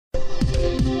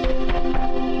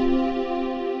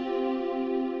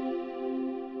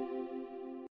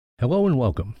Hello and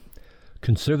welcome.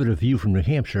 Conservative View from New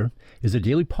Hampshire is a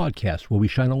daily podcast where we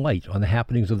shine a light on the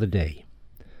happenings of the day.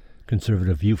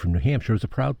 Conservative View from New Hampshire is a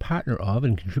proud partner of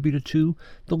and contributor to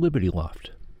the Liberty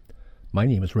Loft. My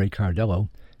name is Ray Cardello,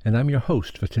 and I'm your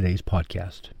host for today's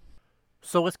podcast.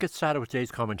 So let's get started with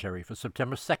today's commentary for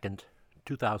September 2nd,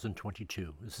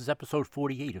 2022. This is episode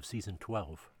 48 of season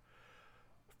 12.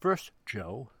 First,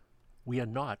 Joe, we are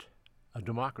not a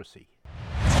democracy.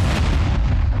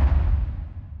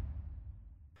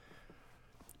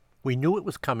 We knew it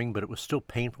was coming, but it was still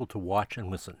painful to watch and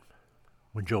listen.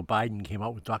 When Joe Biden came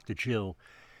out with Dr. Jill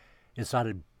and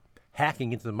started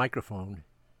hacking into the microphone,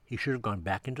 he should have gone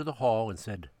back into the hall and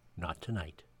said, "Not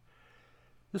tonight."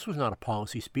 This was not a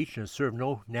policy speech and it served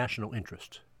no national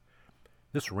interest.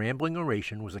 This rambling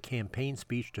oration was a campaign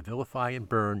speech to vilify and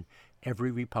burn every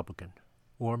Republican,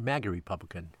 or MAGA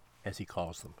Republican, as he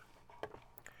calls them.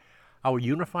 Our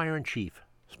unifier-in-chief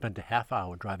spent a half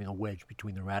hour driving a wedge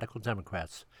between the radical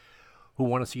Democrats who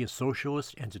want to see a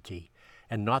socialist entity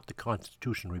and not the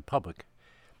Constitution Republic,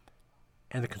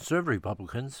 and the conservative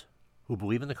Republicans who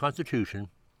believe in the Constitution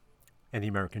and the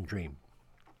American dream.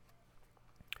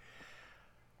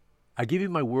 I give you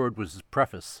my word was his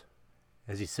preface,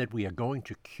 as he said we are going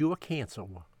to cure cancer,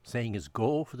 saying his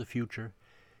goal for the future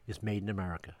is made in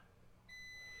America.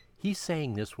 He's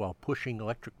saying this while pushing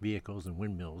electric vehicles and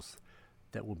windmills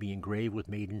that will be engraved with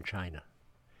Made in China.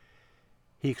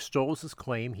 He extols his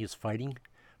claim he is fighting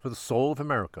for the soul of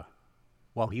America,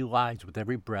 while he lies with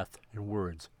every breath and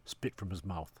words spit from his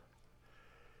mouth.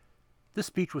 This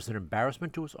speech was an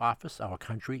embarrassment to his office, our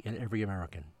country, and every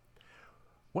American.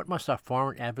 What must our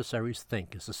foreign adversaries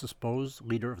think as the supposed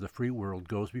leader of the free world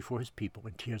goes before his people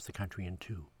and tears the country in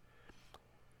two?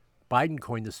 Biden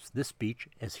coined this speech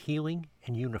as healing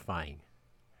and unifying.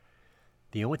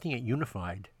 The only thing it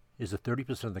unified is the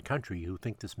 30% of the country who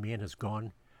think this man has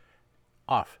gone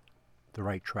off the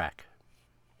right track.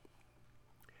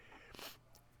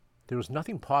 There was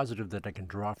nothing positive that I can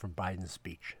draw from Biden's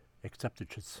speech, except to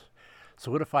just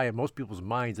solidify in most people's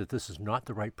minds that this is not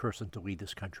the right person to lead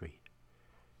this country.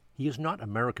 He is not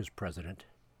America's president.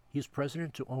 He is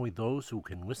president to only those who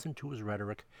can listen to his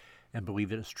rhetoric and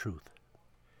believe it is truth.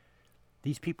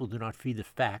 These people do not need the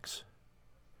facts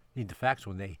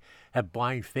when they have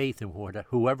blind faith in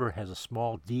whoever has a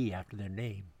small d after their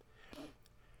name.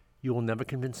 You will never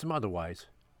convince them otherwise,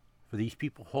 for these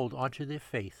people hold on to their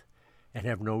faith and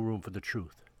have no room for the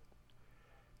truth.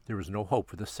 There is no hope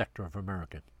for this sector of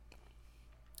America.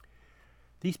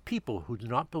 These people who do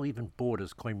not believe in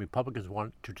borders claim Republicans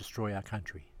want to destroy our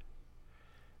country.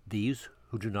 These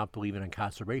who do not believe in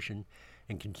incarceration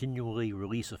and continually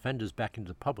release offenders back into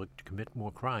the public to commit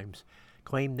more crimes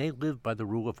claim they live by the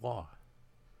rule of law.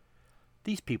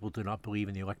 These people do not believe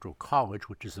in the Electoral College,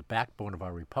 which is the backbone of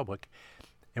our republic,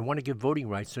 and want to give voting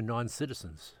rights to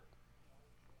non-citizens.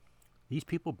 These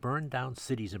people burn down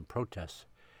cities in protest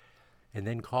and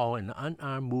then call an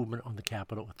unarmed movement on the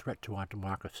Capitol a threat to our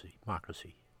democracy.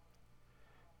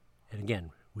 And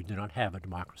again, we do not have a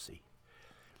democracy.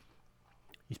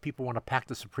 These people want to pack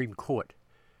the Supreme Court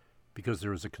because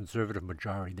there is a conservative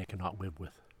majority they cannot live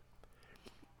with.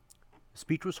 The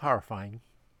speech was horrifying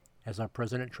as our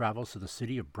president travels to the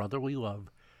city of brotherly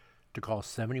love to call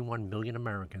 71 million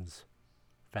Americans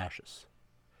fascists.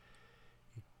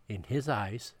 In his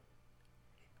eyes,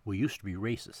 we used to be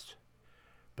racist,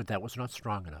 but that was not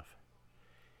strong enough.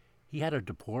 He had a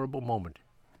deplorable moment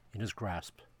in his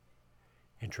grasp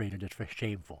and traded it for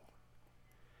shameful.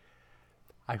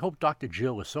 I hope Dr.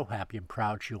 Jill is so happy and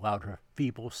proud she allowed her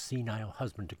feeble, senile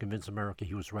husband to convince America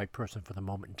he was the right person for the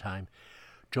moment in time.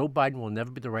 Joe Biden will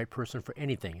never be the right person for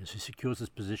anything as he secures his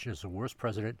position as the worst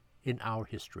president in our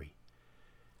history.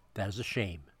 That is a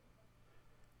shame.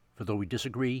 For though we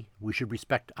disagree, we should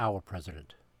respect our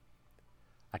president.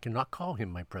 I cannot call him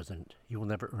my president. He will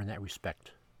never earn that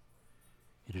respect.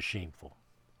 It is shameful.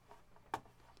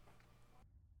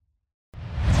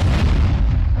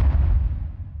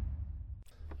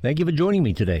 Thank you for joining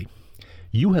me today.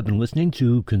 You have been listening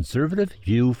to Conservative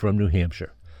View from New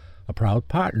Hampshire, a proud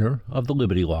partner of the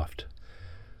Liberty Loft.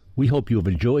 We hope you have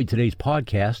enjoyed today's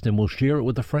podcast and will share it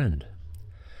with a friend.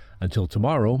 Until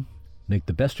tomorrow, make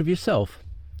the best of yourself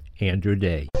and your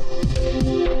day.